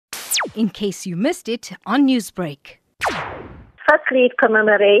in case you missed it on Newsbreak. Firstly, it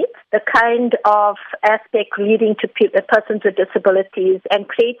commemorates the kind of aspect leading to persons with disabilities and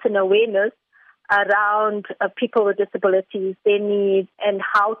creates an awareness around people with disabilities, their needs, and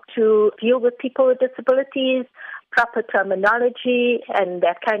how to deal with people with disabilities, proper terminology, and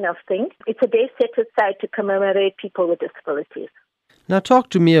that kind of thing. It's a day set aside to commemorate people with disabilities. Now talk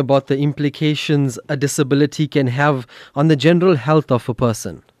to me about the implications a disability can have on the general health of a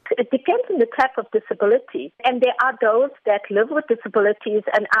person. It depends on the type of disability, and there are those that live with disabilities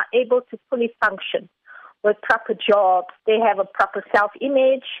and are able to fully function with proper jobs. They have a proper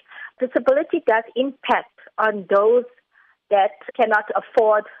self-image. Disability does impact on those that cannot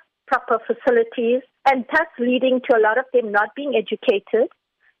afford proper facilities, and thus leading to a lot of them not being educated,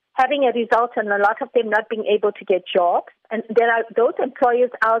 having a result in a lot of them not being able to get jobs. And there are those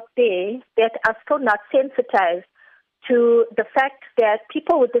employers out there that are still not sensitized to the fact that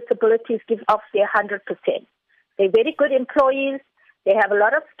people with disabilities give off their 100%. They're very good employees, they have a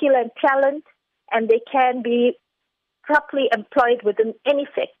lot of skill and talent, and they can be properly employed within any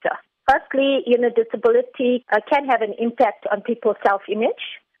sector. Firstly, disability can have an impact on people's self-image.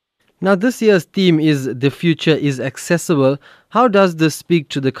 Now, this year's theme is The Future is Accessible. How does this speak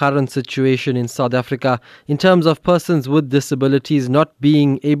to the current situation in South Africa in terms of persons with disabilities not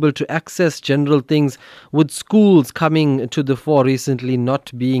being able to access general things, with schools coming to the fore recently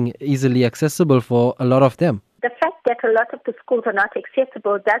not being easily accessible for a lot of them? The fact that a lot of the schools are not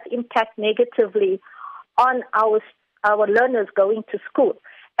accessible does impact negatively on our learners going to school.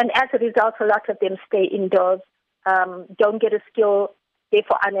 And as a result, a lot of them stay indoors, don't get a skill,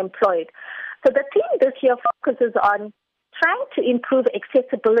 therefore unemployed. So the theme this year focuses on trying to improve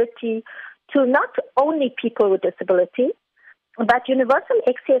accessibility to not only people with disabilities, but universal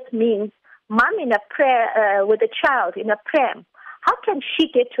access means mom in with a child in a pram. How can she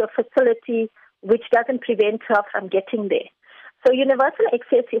get to a facility which doesn't prevent her from getting there? So universal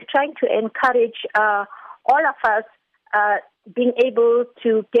access is trying to encourage all of us being able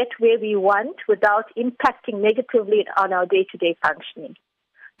to get where we want without impacting negatively on our day-to-day functioning.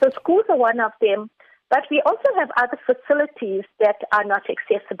 So schools are one of them, but we also have other facilities that are not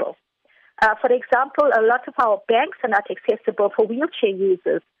accessible. For example, a lot of our banks are not accessible for wheelchair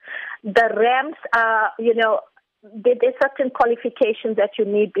users. The ramps are, there's certain qualifications that you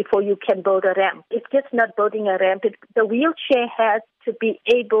need before you can build a ramp. It's just not building a ramp. The wheelchair has to be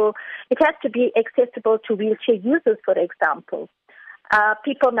accessible to wheelchair users, for example.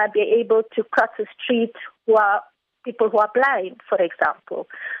 People might be able to cross the street who are people who are blind, for example.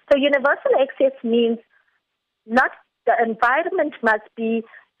 So universal access means not the environment must be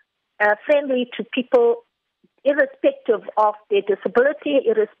friendly to people irrespective of their disability,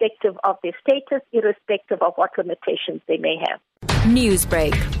 irrespective of their status, irrespective of what limitations they may have.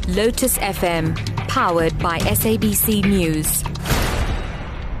 Newsbreak, Lotus FM, powered by SABC News.